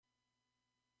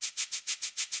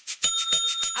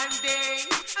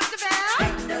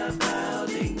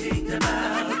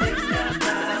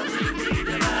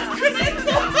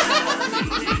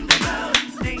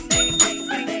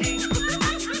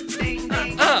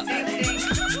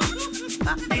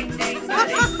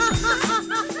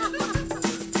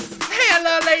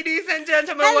Hello, ladies and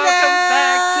gentlemen. Hello. Welcome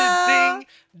back to Ding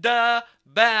the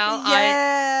Bell.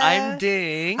 Yeah. I'm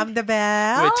Ding. I'm the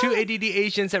bell. We're two ADD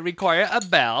Asians that require a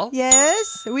bell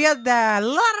Yes, we are the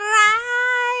live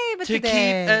to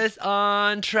today. keep us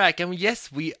on track. And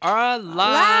yes, we are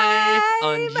live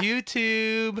on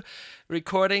YouTube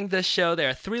recording the show. There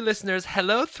are 3 listeners.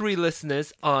 Hello, 3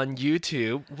 listeners on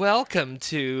YouTube. Welcome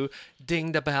to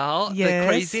Ding the Bell. Yes. The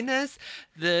craziness.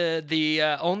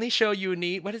 The only show you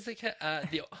need. What is it?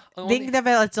 The only, Ding the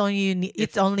bell. It's only you need.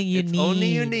 It's only you it's need. only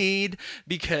you need,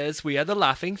 because we are the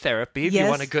laughing therapy. If you Yes.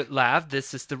 want a good laugh,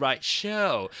 this is the right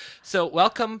show. So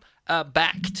welcome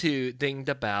back to Ding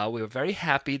the Bell. We're very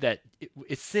happy that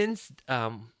since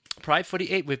Pride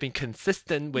 48, we've been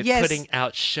consistent with Yes. putting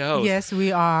out shows. Yes,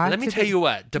 we are. Let me tell you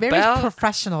what, the Very Bell.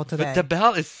 professional today. But the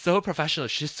Bell is so professional.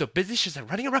 She's so busy. She's like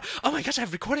running around. Oh my gosh,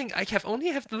 I'm recording. I only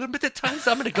have a little bit of time,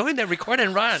 so I'm going to go in there, record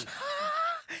and run.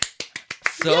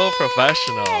 So Yay!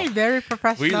 professional. Very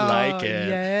professional. We like it.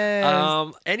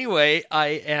 Yes. Anyway, I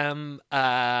am.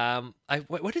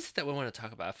 What is it that we want to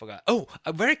talk about? I forgot. Oh,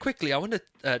 very quickly, I want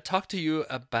to talk to you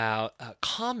about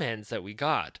comments that we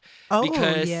got. Oh,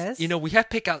 because yes. we have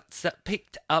picked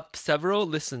up several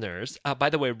listeners.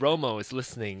 By the way, Romo is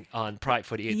listening on Pride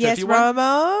 48. Yes, so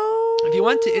Romo. if you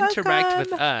want to interact with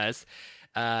welcome.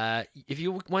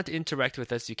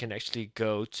 us, you can actually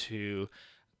go to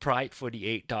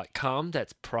pride48.com.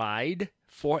 That's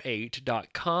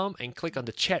pride48.com and click on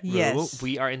the chat room. Yes.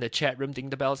 We are in the chat room.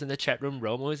 Ding the Bell's in the chat room.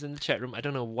 Romo is in the chat room. I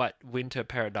don't know what Winter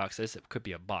Paradox is. It could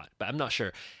be a bot, but I'm not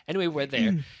sure. Anyway, we're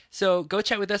there. So go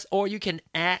chat with us, or you can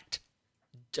at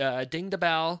Ding the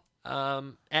Bell,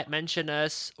 at mention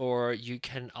us, or you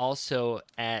can also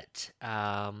at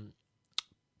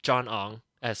John Ong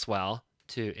as well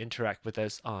to interact with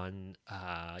us on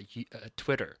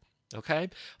Twitter.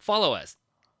 Okay? Follow us.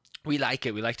 We like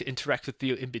it. We like to interact with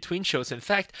you in between shows. In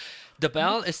fact, the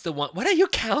Bell is the one. What are you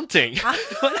counting?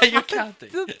 What are you counting?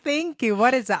 Thank you.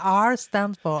 What does the R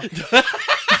stand for? What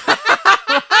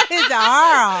is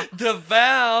R? The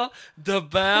Bell.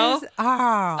 What is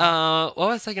R? What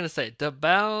was I gonna say? The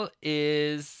Bell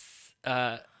is.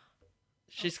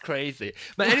 She's crazy.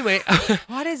 But anyway.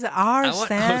 What does R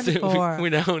stand for?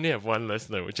 We now only have one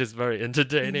listener, which is very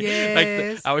entertaining.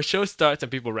 Yes. Our show starts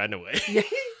and people ran away.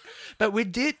 But we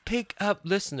did pick up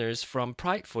listeners from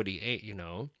Pride 48,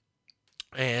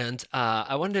 And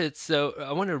I want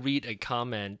to read a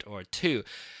comment or two.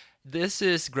 This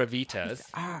is Gravitas.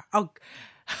 R. Oh,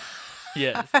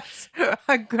 Yes.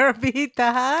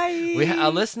 Gravita. Hi. Our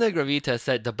listener Gravitas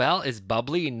said the Bell is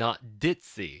bubbly, not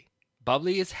ditzy.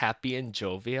 Bubbly is happy and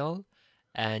jovial,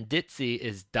 and ditzy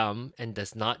is dumb and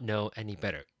does not know any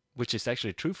better, which is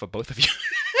actually true for both of you.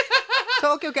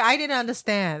 So, okay, I didn't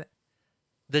understand.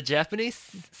 The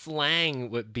Japanese slang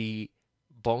would be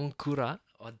bonkura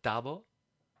or dabo.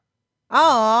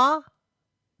 Oh.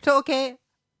 So, okay,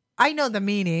 I know the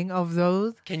meaning of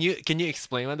those. Can you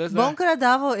explain what those are? Bonkura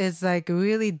Davo is like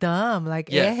really dumb, like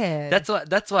airhead.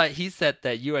 That's why he said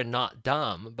that you are not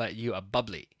dumb, but you are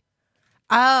bubbly.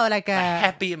 Oh, like a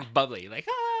Happy and bubbly. Like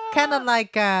kind of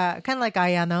like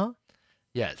Ayano.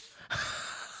 Yes.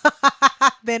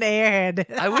 Then airhead.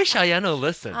 I wish Ayano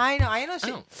listened. I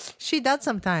know. She does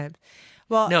sometimes.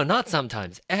 Well, No, not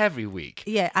sometimes. Every week.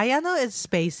 yeah, Ayano is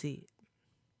spacey,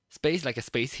 Space like a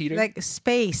space heater. like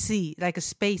spacey,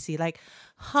 like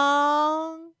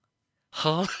hong,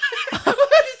 Huh?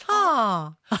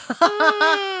 hong,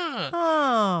 Ah.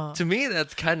 hong. To me,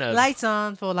 that's kind of Lights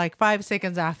on for like 5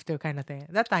 seconds after kind of thing.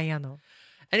 That's Ayano.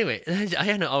 Anyway,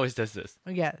 Ayano always does this.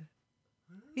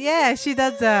 Yeah, she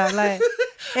does like,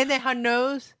 and then her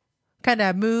nose kind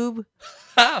of move.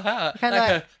 How?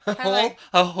 Kinda Like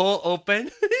a hole open.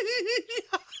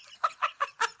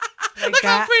 Like Look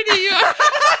how that. pretty you are.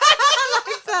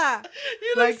 Like that.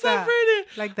 You look Like so that. pretty.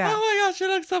 Like that. Oh my gosh, you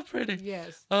look so pretty.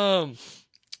 Yes.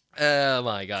 Oh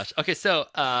my gosh. Okay, so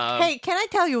Hey, can I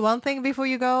tell you one thing before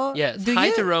you go? yes.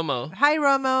 Hi to Romo. Hi,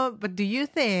 Romo. But do you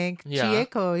think Yeah.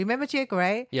 Chieko, you remember Chieko,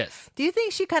 right? Yes. Do you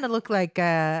think she kind of looked like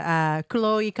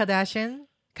Khloe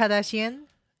Kardashian?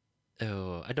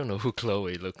 Oh, I don't know who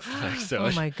Chloe looks like. So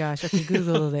Oh my gosh. Okay,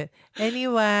 Googled it.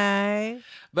 Anyway.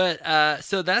 But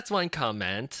so that's one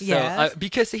comment. So Yes.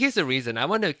 because here's the reason I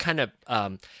want to kind of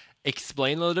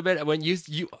explain a little bit. I want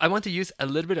to use a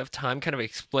little bit of time kind of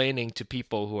explaining to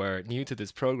people who are new to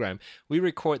this program. We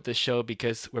record the show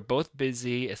because we're both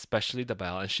busy, especially the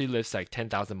Belle, and she lives like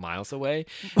 10,000 miles away,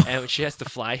 and she has to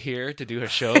fly here to do her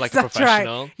show like a That's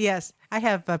professional. right. Yes, I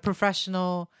have a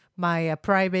professional, my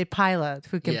private pilot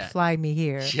who can fly me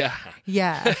here. Yeah.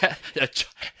 Yeah. A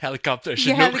helicopter. Yeah,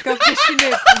 Chinook. helicopter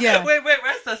Chinook. Yeah. Wait,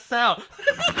 where's the sound?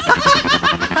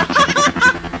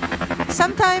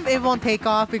 Sometimes it won't take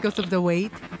off because of the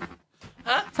weight.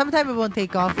 Huh? Sometimes it won't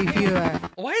take off if you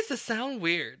Why is the sound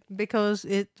weird? because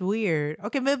it's weird.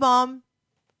 Okay, move on.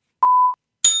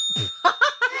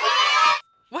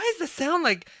 Why is the sound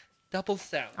like double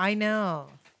sound? I know.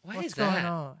 Why What's is that? going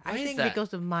on? Why I is think that?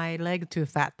 because of my leg too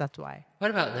fat. That's why.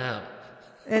 What about now?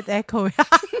 It echoing.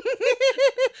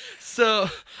 So,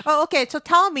 Oh, okay. So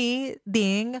tell me,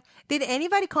 Ding, did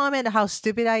anybody comment how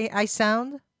stupid I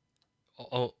sound?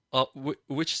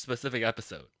 which specific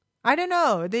episode? I don't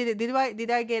know.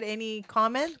 Did I get any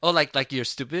comment? Oh, like you're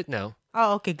stupid? No.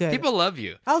 Oh, okay, good. People love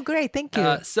you. Oh, great. Thank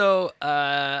you. So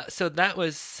that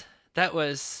was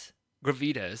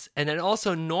Gravitas, and then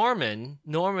also Norman,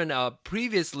 our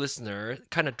previous listener,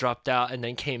 kind of dropped out and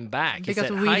then came back. He because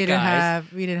said, we "Hi didn't guys."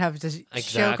 have the show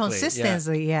Exactly, yeah.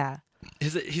 consistency. Yeah.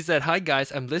 He said, "Hi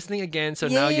guys, I'm listening again. So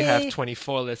now you have Yay.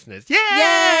 24 listeners. Yay!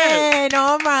 Yay,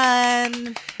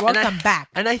 Norman! Welcome back.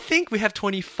 And I think we have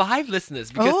 25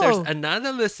 listeners because Oh. there's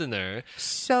another listener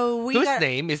So we whose got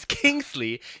name is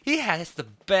Kingsley. He has the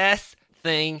best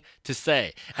thing to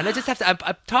say. And I just have to,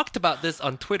 I've talked about this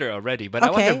on Twitter already, but I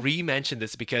want Okay. to re-mention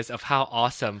this because of how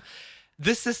awesome.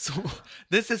 This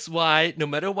is why no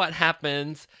matter what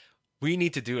happens, we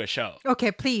need to do a show.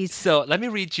 okay. Please. So let me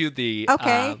read you the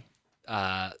Okay.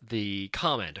 the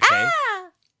comment, okay?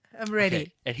 I'm ready.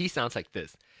 Okay, and he sounds like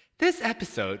this. This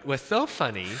episode was so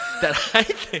funny that I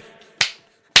think.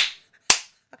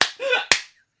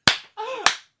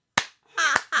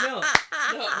 No,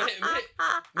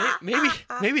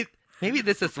 maybe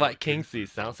this is what Kingsley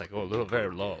sounds like. Oh, a little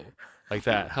very low, like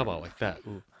that. How about like that?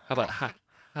 Ooh, how about high?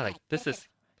 Like this is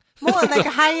More like a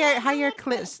higher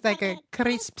clips, like a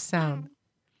crisp sound.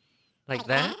 like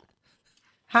that.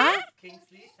 Huh?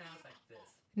 Kingsley sounds like this.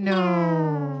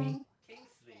 No.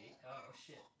 Kingsley, oh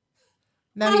shit.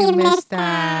 Now you messed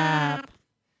up.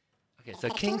 Okay, so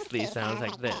Kingsley sounds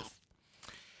like this.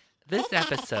 This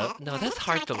episode, no, that's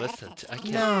hard to listen to. I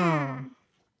can't. No.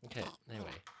 Okay, anyway.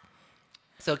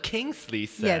 So Kingsley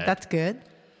said. Yeah, that's good.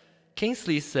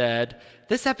 Kingsley said,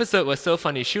 this episode was so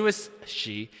funny.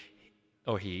 She,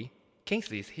 or he.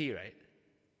 Kingsley's he, right?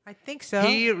 I think so.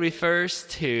 He refers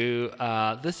to,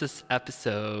 this is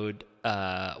episode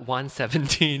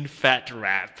 117, Fat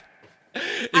Rap.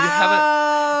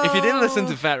 If you didn't listen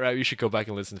to Fat Rap, you should go back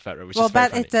and listen to Fat Rap, which Well, is very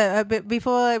but funny. it's but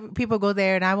before people go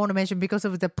there, and I want to mention because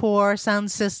of the poor sound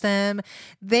system,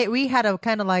 we had a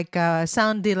kind of like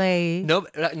sound delay. No,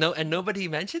 and nobody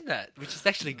mentioned that, which is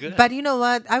actually good. But you know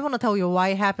what? I want to tell you why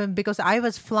it happened because I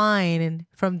was flying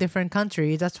from different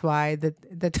countries. That's why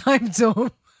the time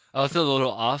zone. Oh, it's a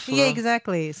little off. Yeah,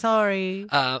 exactly. Sorry.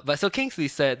 But so Kingsley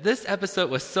said, this episode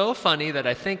was so funny that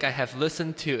I think I have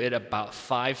listened to it about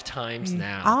 5 times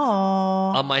now.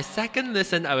 Oh. On my second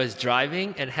listen, I was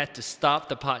driving and had to stop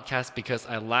the podcast because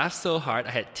I laughed so hard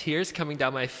I had tears coming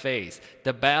down my face.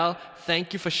 The Belle,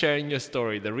 thank you for sharing your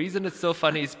story. The reason it's so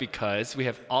funny is because we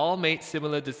have all made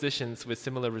similar decisions with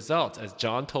similar results, as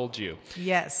John told you.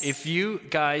 Yes. If you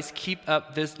guys keep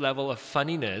up this level of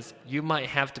funniness, you might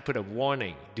have to put a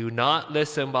warning. Do not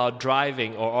listen while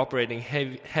driving or operating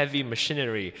heavy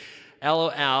machinery.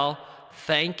 LOL.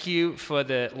 Thank you for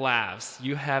the laughs.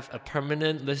 You have a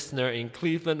permanent listener in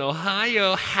Cleveland,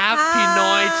 Ohio. Happy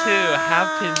Noi too.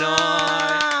 Happy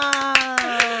Noi.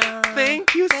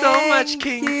 Thank you so much,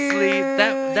 Kingsley. you.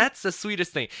 That's the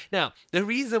sweetest thing. Now, the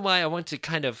reason why I want to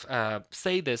kind of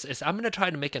say this is I'm going to try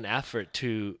to make an effort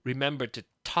to remember to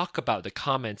talk about the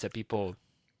comments that people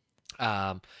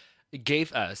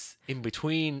gave us in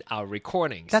between our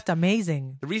recordings. That's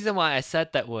amazing. The reason why I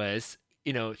said that was,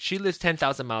 she lives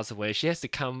 10,000 miles away. She has to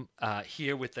come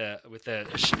here with a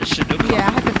Chinook. Yeah,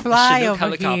 I had to fly Chinook over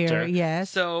helicopter. here. Yes.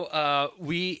 So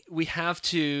we have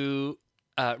to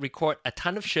record a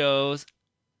ton of shows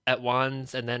at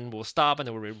once, and then we'll stop and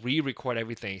then we'll re-record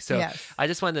everything. So Yes. I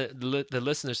just want the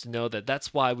listeners to know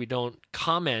that's why we don't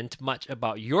comment much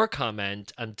about your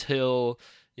comment until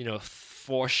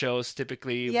 4 shows.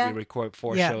 Typically, Yeah. we record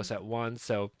 4 Yeah. shows at once.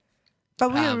 So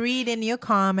But we're reading your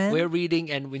comment. we're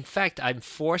reading, and in fact, I'm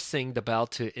forcing the Belle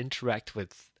to interact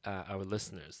with our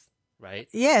listeners. Right?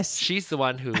 Yes. She's the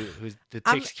one who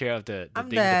I'm- takes care of the I'm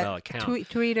Ding the Bell account.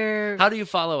 Twitter. How do you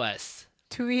follow us?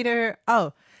 Twitter.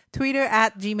 Oh, Twitter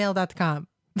at gmail.com.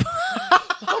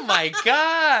 Oh my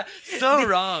God. So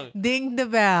wrong. Ding the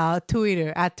bell,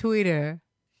 Twitter at Twitter.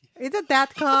 Is it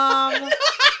 .com? So wrong.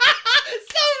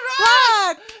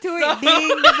 What? Ding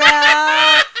the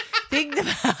bell. Ding the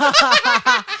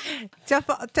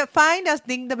bell. to find us,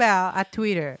 ding the bell at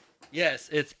Twitter. Yes,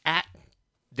 it's at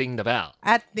Ding the Bell.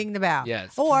 At ding the bell.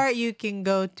 Yes. Or you can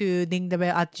go to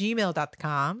dingthebell at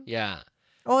gmail.com. Yeah.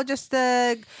 Or just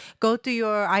go to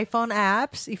your iPhone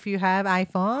apps if you have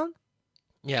iPhone.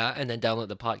 Yeah, and then download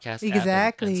the podcast app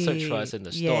Exactly. and search for us in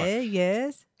the store. Yeah,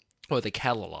 yes. Or the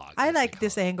catalog. I as they like call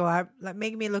this it. angle.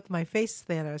 Make me look my face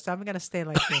thinner, so I'm gonna stay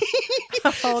like this.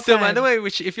 the whole So, by time. the way,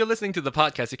 if you're listening to the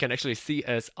podcast, you can actually see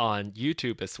us on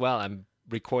YouTube as well. I'm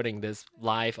recording this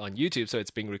live on YouTube, so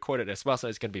it's being recorded as well. So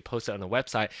it's going to be posted on the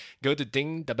website. Go to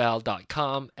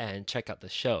dingthebell.com and check out the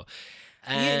show.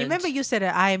 And You remember you said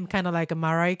that I'm kind of like a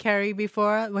Mariah Carey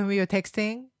before when we were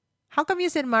texting? How come you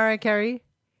said Mariah Carey?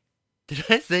 did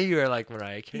I say you were like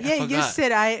Mariah Carey? I Yeah, you forgot.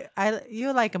 said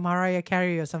you're like a Mariah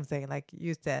Carey or something. Like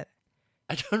you said.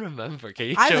 I don't remember. Can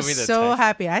you I show was me the so text?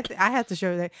 happy. I had to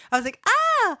show that. I was like,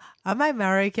 am I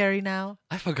Mariah Carey now?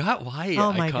 I forgot why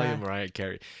Oh I my call you God. Mariah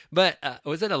Carey. But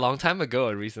was it a long time ago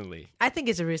or recently? I think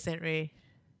it's a recently.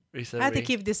 Recently. I have to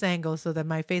keep this angle so that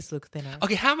my face looks thinner.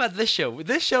 Okay, how about this show?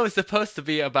 This show is supposed to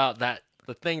be about the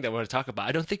thing that we're going to talk about.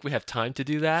 I don't think we have time to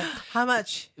do that. How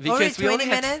much? Because Only 20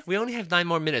 minutes? we only have 9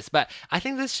 more minutes. But I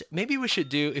think maybe we should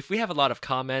do, if we have a lot of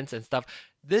comments and stuff,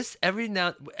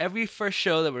 every first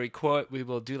show that we record, we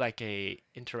will do like a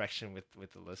interaction with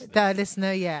the listeners. The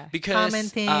listener, yeah.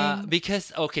 Commenting.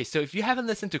 Because okay, so if you haven't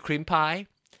listened to Cream Pie,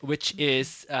 which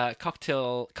is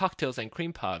cocktails and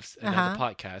cream puffs, another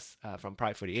podcast from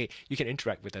Pride 48, you can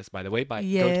interact with us, by the way, by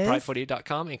go to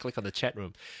pride48.com and click on the chat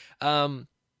room.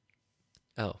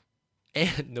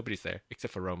 And nobody's there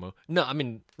except for Romo. No, I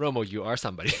mean Romo, you are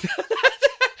somebody.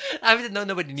 I mean,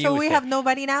 nobody knew. So we there. have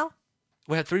nobody now?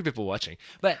 We have 3 people watching,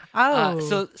 but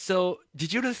so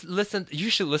did you listen? You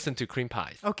should listen to Cream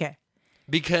Pies Okay.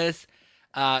 because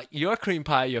your cream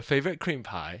pie, your favorite cream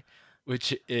pie,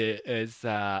 which is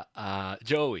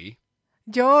Joey.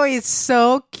 Joey is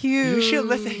so cute. You should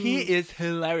listen. He is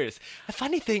hilarious. The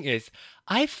funny thing is,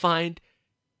 I find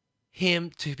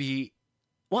him to be.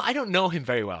 Well, I don't know him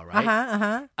very well,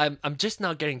 right? I'm just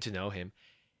now getting to know him.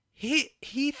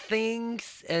 He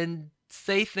thinks and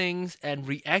say things and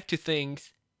react to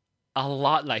things a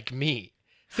lot like me.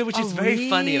 So which is very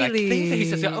funny. Like things that he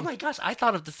says, oh my gosh, I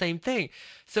thought of the same thing.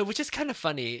 So which is kind of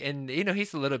funny. And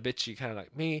he's a little bitchy, kind of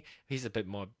like me. He's a bit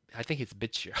more, I think he's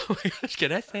bitchier. Oh my gosh,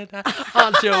 can I say that?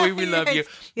 Oh, Joey, we love you.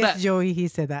 Yes, But, Joey, he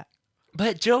said that.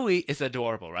 but Joey is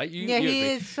adorable, right? You He agree?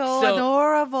 is so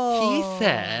adorable. He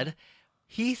said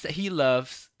he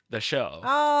loves the show.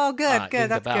 Oh, good. Ding the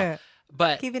That's Bell. good.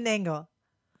 But Keep an angle.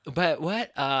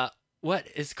 what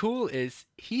is cool is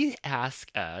he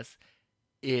asked us,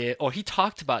 or he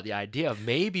talked about the idea of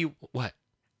maybe what?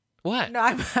 No,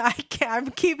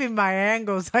 I'm keeping my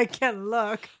angle so I can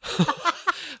look.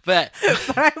 But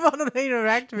But I want to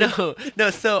interact with no.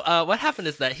 So what happened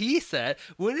is that he said,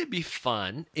 wouldn't it be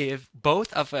fun if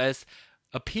both of us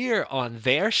appear on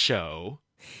their show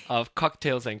of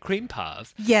cocktails and cream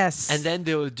puffs, Yes. and then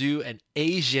they will do an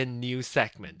Asian news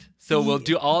segment. So we'll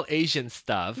do all Asian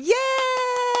stuff. Yay!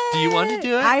 Do you want to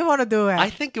do it? I want to do it. I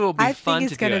think it will be I fun think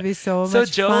to it's do gonna it. be so So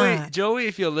much Joey, fun. Joey,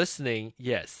 if you're listening,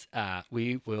 yes,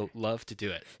 we will love to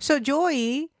do it. So,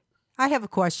 Joey, I have a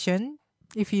question.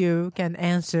 If you can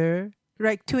answer,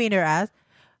 like Tweener asked,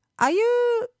 are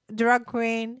you drag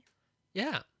queen?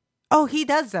 Yeah, Oh, he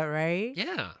does that, right?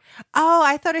 yeah. Oh,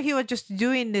 I thought he was just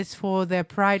doing this for the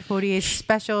Pride 48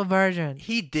 special version.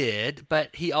 He did,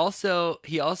 but he also,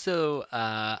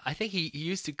 I think he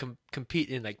used to compete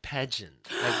in like pageant,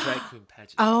 like drag queen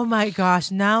pageant. Oh my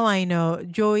gosh, now I know.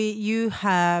 Joey, you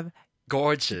have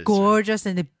Gorgeous, gorgeous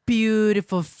and a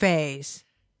beautiful face.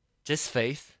 just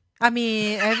face. I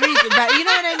mean, but you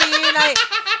know what I mean? Like,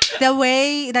 the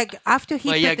way, like, after he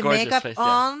Well, put yeah, the gorgeous makeup face, yeah.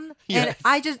 on, Yes.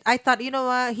 and I thought, you know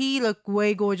what? He looked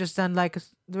way gorgeous than, like,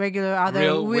 the regular other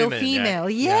Real real women, female.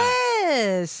 yeah.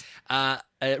 Yes.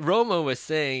 Romo was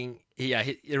saying,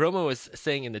 Romo was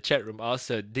saying in the chat room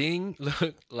also, Ding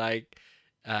looked like,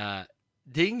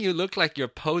 Ding, you look like you're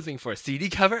posing for a CD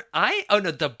cover.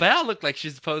 The Bell looked like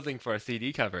she's posing for a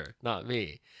CD cover, not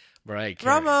me. Mariah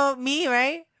Carey. Romo, me,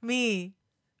 right? Me.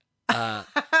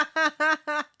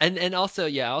 And also,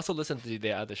 I also listened to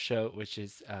the other show, which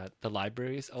is The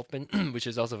Library is Open, which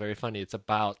is also very funny. It's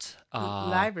about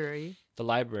Library. the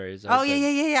library is Oh, open.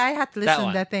 yeah. I had to listen to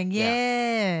one. that thing.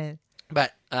 Yeah.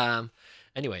 But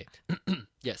anyway,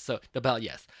 yes. So The Bell,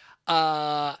 yes.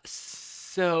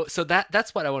 So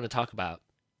that's what I want to talk about.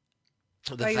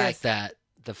 The Like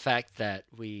fact that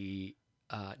we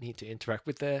need to interact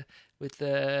with the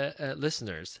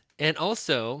listeners, and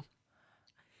also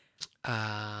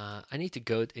I need to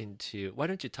go into. Why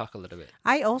don't you talk a little bit?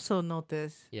 I also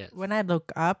notice Yes. when I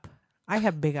look up, I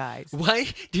have big eyes. Why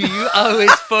do you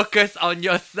always focus on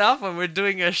yourself when we're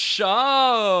doing a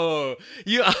show?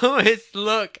 You always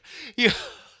look. You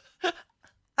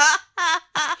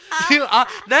are.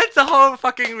 That's the whole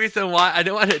fucking reason why I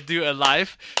don't want to do a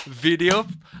live video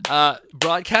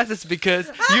broadcast. Is because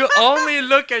you only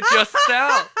look at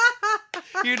yourself.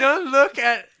 You don't look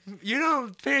at. You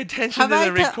don't pay attention to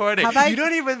the recording. You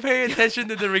don't even pay attention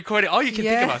to the recording. All you can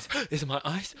think about is my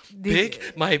eyes big,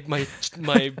 my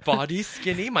body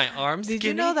skinny, my arms skinny. Did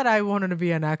you know that I wanted to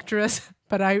be an actress,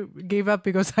 but I gave up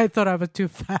because I thought I was too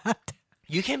fat?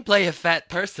 You can play a fat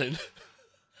person.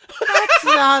 That's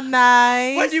not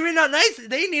nice. What do you mean not nice?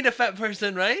 They need a fat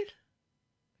person, right?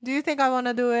 Do you think I want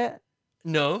to do it?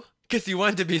 No, because you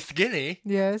want to be skinny.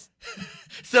 Yes.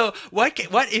 So what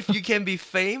if you can be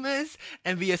famous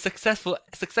and be a successful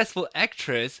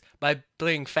actress by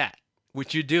playing fat?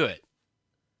 Would you do it?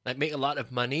 Like make a lot of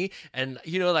money, and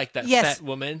like that fat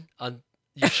woman on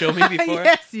you showed me before.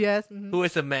 Yes. Mm-hmm. Who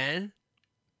is a man?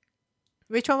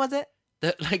 Which one was it?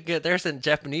 There's a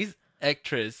Japanese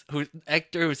actor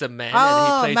who's a man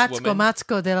Oh, and he plays women.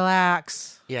 Matsuko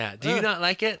Deluxe. Yeah. Do you not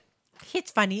like it?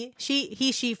 He's funny.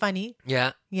 She funny.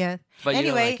 Yeah. Yeah. But you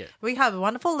don't anyway, like it. we have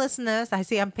wonderful listeners. I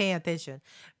see I'm paying attention.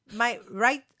 My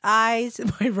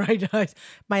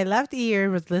left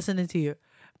ear was listening to you.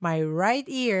 My right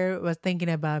ear was thinking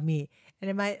about me. And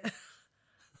then my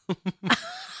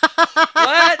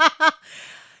What?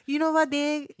 You know what,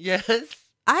 Dig? Yes.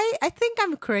 I think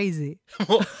I'm crazy.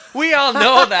 We all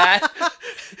know that.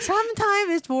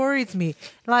 Sometimes it worries me.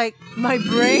 Like my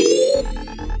brain.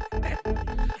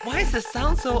 Why does it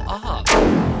sound so off?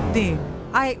 Dig,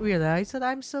 I realize that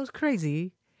I'm so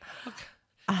crazy.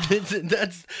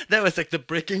 That was like the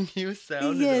breaking news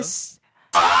sound. Yes.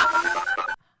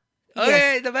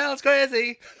 Okay, the bell's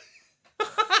crazy.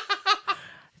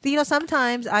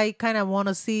 Sometimes I kind of want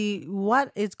to see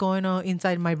what is going on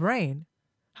inside my brain,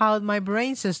 how my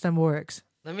brain system works.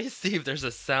 Let me see if there's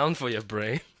a sound for your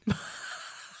brain.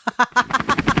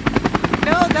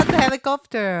 No, that's a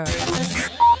helicopter.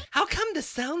 How come the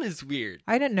sound is weird?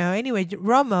 I don't know. Anyway,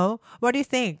 Romo, what do you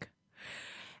think?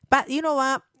 But you know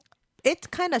what? It's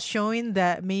kind of showing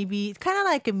that maybe it's kind of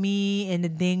like me and the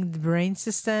dinged brain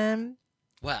system.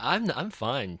 Well, I'm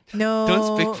fine. No,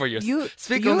 Don't speak for yourself.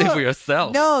 Speak only for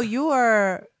yourself. No, you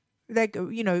are like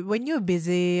when you're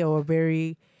busy or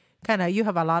very kind of you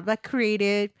have a lot of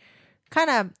creative, kind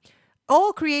of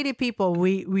all creative people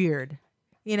weird,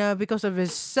 because of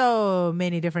there's so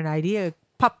many different ideas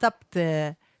popped up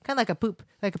the. Kind of like a poop,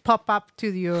 like a pop up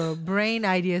to your brain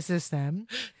idea system.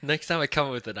 Next time I come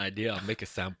up with an idea, I'll make a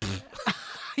sound.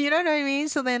 You know what I mean?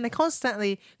 So then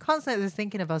constantly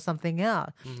thinking about something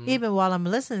else. Mm-hmm. Even while I'm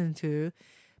listening to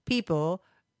people,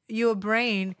 your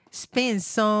brain spins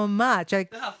so much.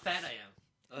 Like look how fat I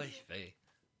am. Oy vey.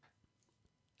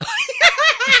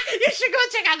 You should go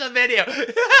check out the video.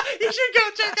 You should go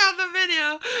check out the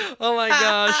video. Oh my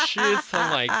gosh. Oh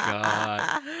my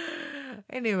god.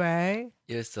 Anyway.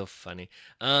 You're so funny.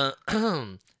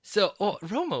 So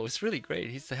Romo is really great.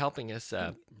 He's helping us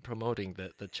promoting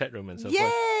the chat room and so forth.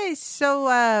 Yes. So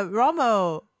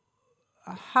Romo,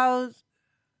 how's...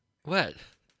 What?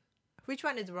 Which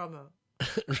one is Romo?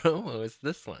 Romo is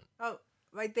this one. Oh,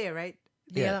 right there, right?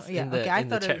 Yes, yeah. in the, okay, I in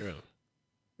the thought chat room.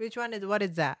 Which one is? What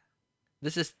is that?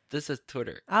 This is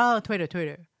Twitter. Oh,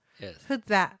 Twitter. Yes. Who's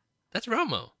that? That's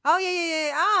Romo. Oh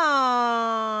yeah.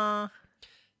 Oh.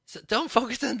 So don't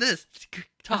focus on this.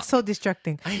 Talk. So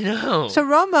distracting. I know. So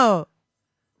Romo,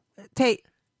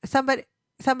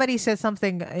 somebody said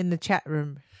something in the chat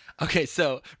room. Okay,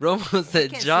 so Romo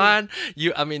said, John,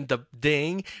 the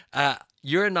ding,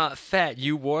 you're not fat.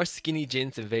 You wore skinny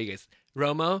jeans in Vegas.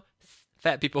 Romo,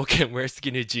 fat people can wear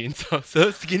skinny jeans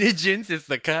also. Skinny jeans is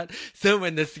the cut. So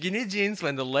when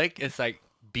the leg is like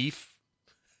beef,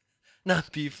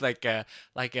 not beef, like a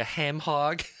ham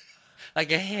hog,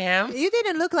 like a ham. You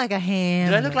didn't look like a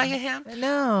ham. Do I look like a ham?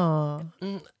 No.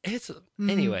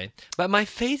 Anyway, but my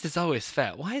face is always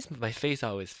fat. Why is my face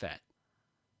always fat?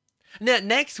 Now,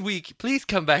 next week, please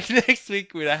come back next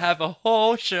week. We'll have a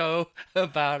whole show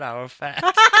about our fat.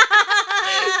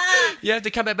 You have to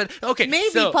come back, but okay.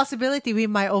 Maybe possibility we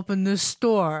might open a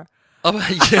store. Oh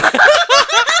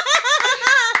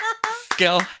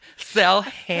yeah. Sell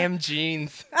ham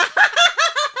jeans.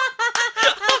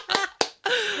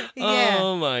 Yeah.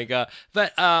 Oh my god!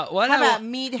 But what How about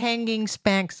meat hanging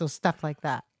Spanx or stuff like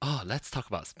that? Oh, let's talk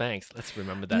about Spanx. Let's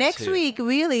remember that Next too. week,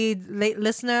 really,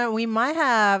 listener, we might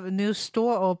have a new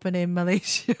store open in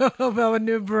Malaysia of our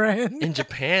new brand. In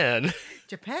Japan.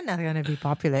 Japan not gonna be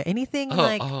popular. Anything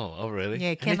like oh, really?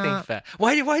 Yeah, Anything cannot- fat.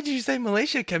 Why did you say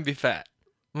Malaysia can be fat?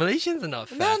 Malaysians are not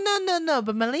fat. no.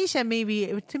 But Malaysia,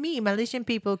 maybe to me, Malaysian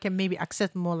people can maybe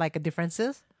accept more like a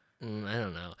differences. I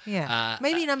don't know. Yeah,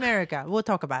 maybe in America, we'll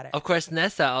talk about it. Of course,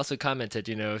 Nessa also commented.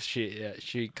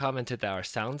 She commented that our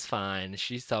sounds fine.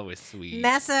 She's always sweet.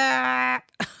 Nessa.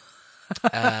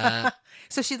 Uh,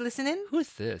 So she's listening. who's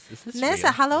this? Is this Nessa,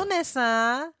 real? hello,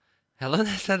 Nessa. Hello,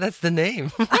 Nessa. That's the name.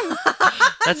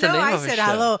 That's the No, name I of her said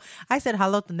show. hello. I said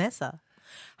hello to Nessa.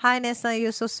 Hi, Nessa.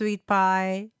 You're so sweet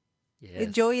pie. Yes.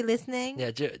 Is Joey listening? Yeah,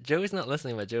 Joey's not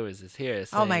listening, but Joey is here.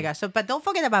 Oh my saying gosh. So, but don't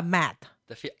forget about Matt,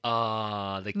 The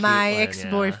the cute my one,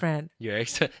 ex-boyfriend. Yeah. Your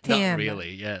ex. Tim. Not really.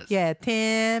 Yes. Yeah,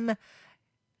 Tim.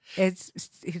 It's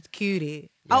cutie.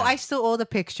 Oh, Yeah. I still owe the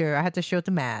picture. I had to show it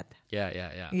to Matt. Yeah.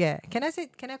 Yeah. Can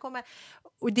I call Matt?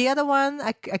 The other one,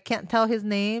 I can't tell his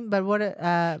name, but what?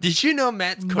 Did you know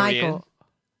Matt's Korean? Michael.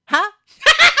 Huh?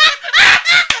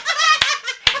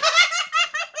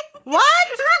 What?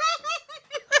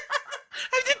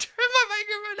 I have to turn my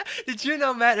microphone down. Did you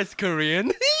know Matt is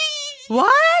Korean?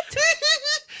 What?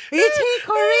 Is he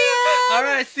Korean? All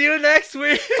right. See you next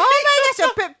week. Oh my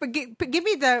gosh! Give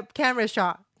me the camera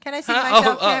shot. Can I see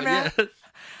myself camera? Yes.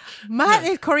 Matt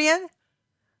is Korean.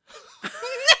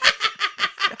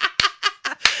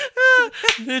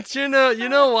 Did you know? You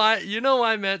know why? You know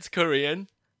why Matt's Korean?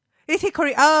 Is he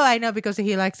Korean? Oh, I know, because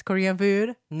he likes Korean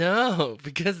food. No,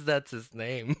 because that's his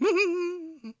name.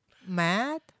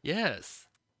 Matt. Yes.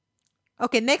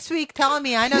 Okay, next week, tell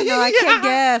me. I don't know. I can't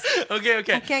guess. Okay. I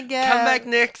can't guess. Come back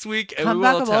next week and Come we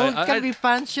back. will Oh, tell it's you. gonna be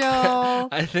fun show.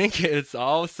 I think it's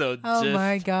also Oh just.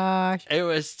 my gosh! It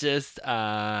was just.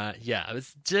 Yeah. It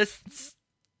was just.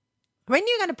 When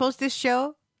you gonna post this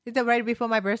show? Is it right before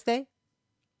my birthday?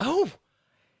 Oh,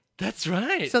 that's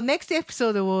right. So next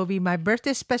episode will be my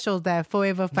birthday special that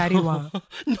Forever 31.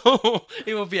 No,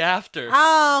 it will be after.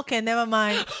 Oh, okay, never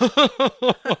mind.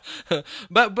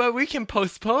 but we can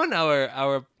postpone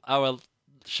our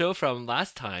show from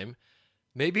last time.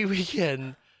 Maybe we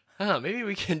can. Maybe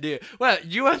we can do. Well,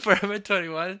 you want Forever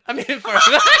 21? I mean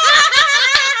Forever.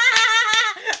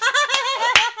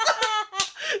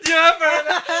 You want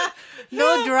Forever?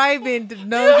 No driving.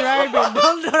 No driving.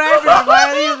 No driving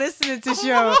while you listening to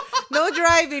show. No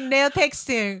driving. No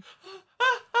texting.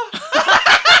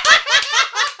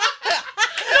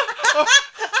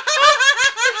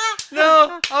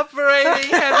 No, operating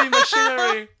heavy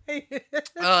machinery.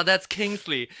 Oh, that's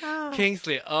Kingsley.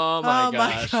 Kingsley. Oh my Oh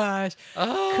my gosh. gosh.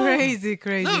 Oh. Crazy. Look,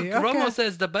 Okay. Romo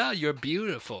says the bell. You're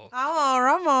beautiful. Oh,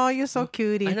 Ramo, you're so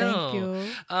cutie. I know. Thank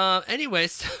you. Anyway,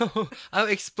 so I'll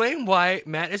explain why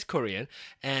Matt is Korean,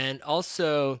 and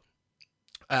also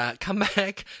come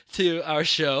back to our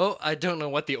show. I don't know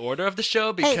what the order of the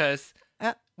show because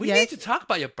we yes. need to talk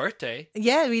about your birthday.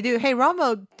 Yeah, we do. Hey,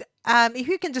 Ramo, if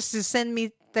you can just send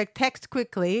me the text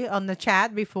quickly on the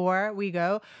chat before we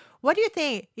go. What do you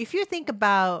think? If you think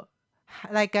about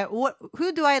like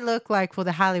who do I look like for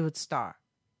the Hollywood star?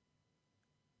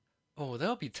 Oh,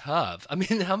 that'll be tough. I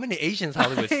mean, how many Asians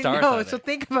Hollywood I stars know, are so there?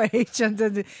 think about Asians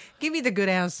and give me the good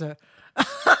answer.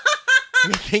 Let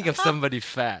me think of somebody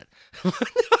fat. That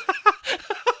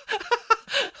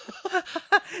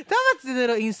was a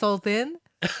little insulting.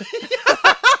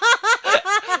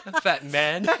 Fat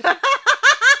man.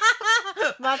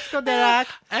 Matsuko Derak.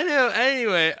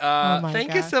 Anyway, my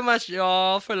thank you God. so much,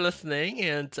 y'all, for listening.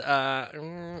 And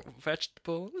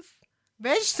vegetables.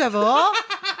 Vegetable?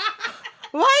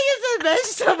 Why you say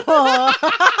vegetable?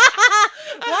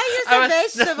 Why you say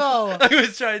vegetable? I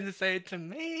was trying to say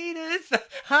tomatoes.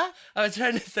 Huh? I was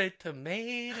trying to say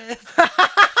tomatoes.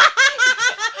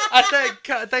 I said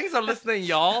thanks for listening,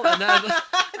 y'all. And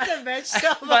It's a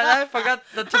vegetable. but I forgot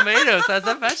the tomatoes as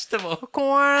a vegetable.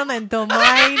 Corn and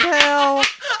tomato.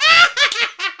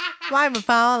 I'm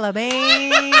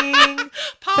following.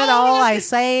 That's all I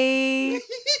say.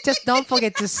 Just don't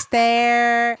forget to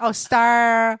stare. Oh,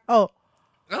 star. Oh,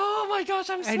 Oh my gosh,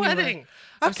 I'm Anyway. sweating.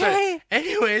 I'm Okay. sorry.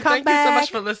 Anyway, Come thank you so back.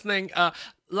 much for listening.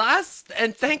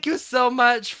 And thank you so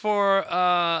much for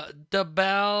the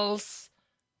Bell's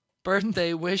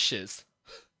birthday wishes.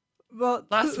 well.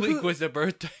 Last week was her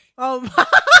birthday. Oh, that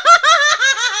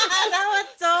was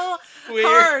so Weird.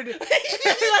 hard.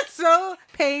 That's so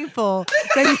painful.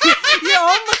 That you're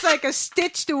almost like a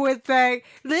stitched with a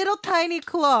little tiny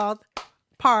cloth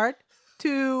part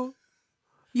to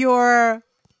your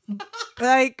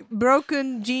like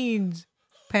broken jeans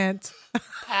pants.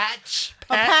 Patch.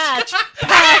 A patch.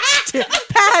 Patched.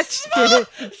 Patched it.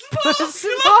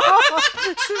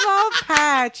 Small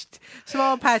patched.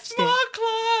 Small patched Small it.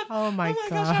 cloth. Oh my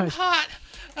gosh, I'm gosh.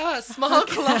 hot. Small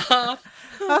cloth.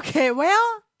 Okay,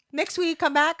 well, next week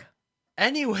come back.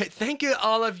 Anyway, thank you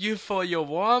all of you for your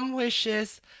warm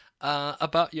wishes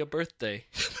about your birthday.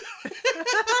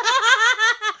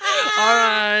 All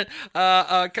right.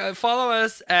 Follow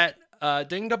us at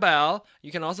Ding the Bell.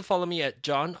 You can also follow me at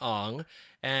John Ong.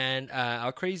 And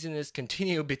our craziness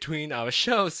continue between our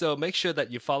shows, so make sure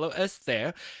that you follow us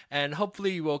there. And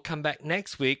hopefully you will come back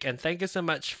next week. And thank you so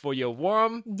much for your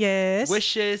warm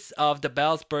wishes of the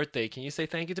Bell's birthday. Can you say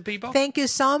thank you to people? Thank you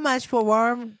so much for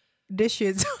warm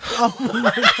dishes. Oh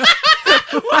my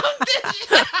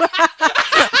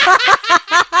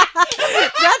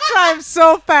That's why I'm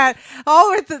so fat.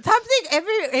 Always something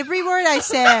every word I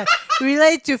said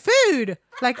relate to food.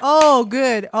 Like, oh,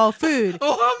 good. Oh, food.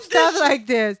 Stuff like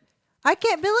this. I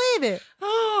can't believe it.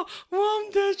 Oh,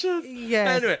 warm dishes.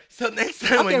 Yes. Anyway, so next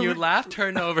time when you laugh,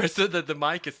 turn over so that the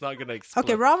mic is not going to explode.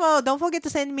 Okay, Romo, don't forget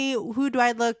to send me who do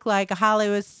I look like, a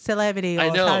Hollywood celebrity or I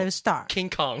know. Hollywood star.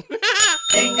 King Kong.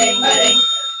 Ding, ding, ba, ding.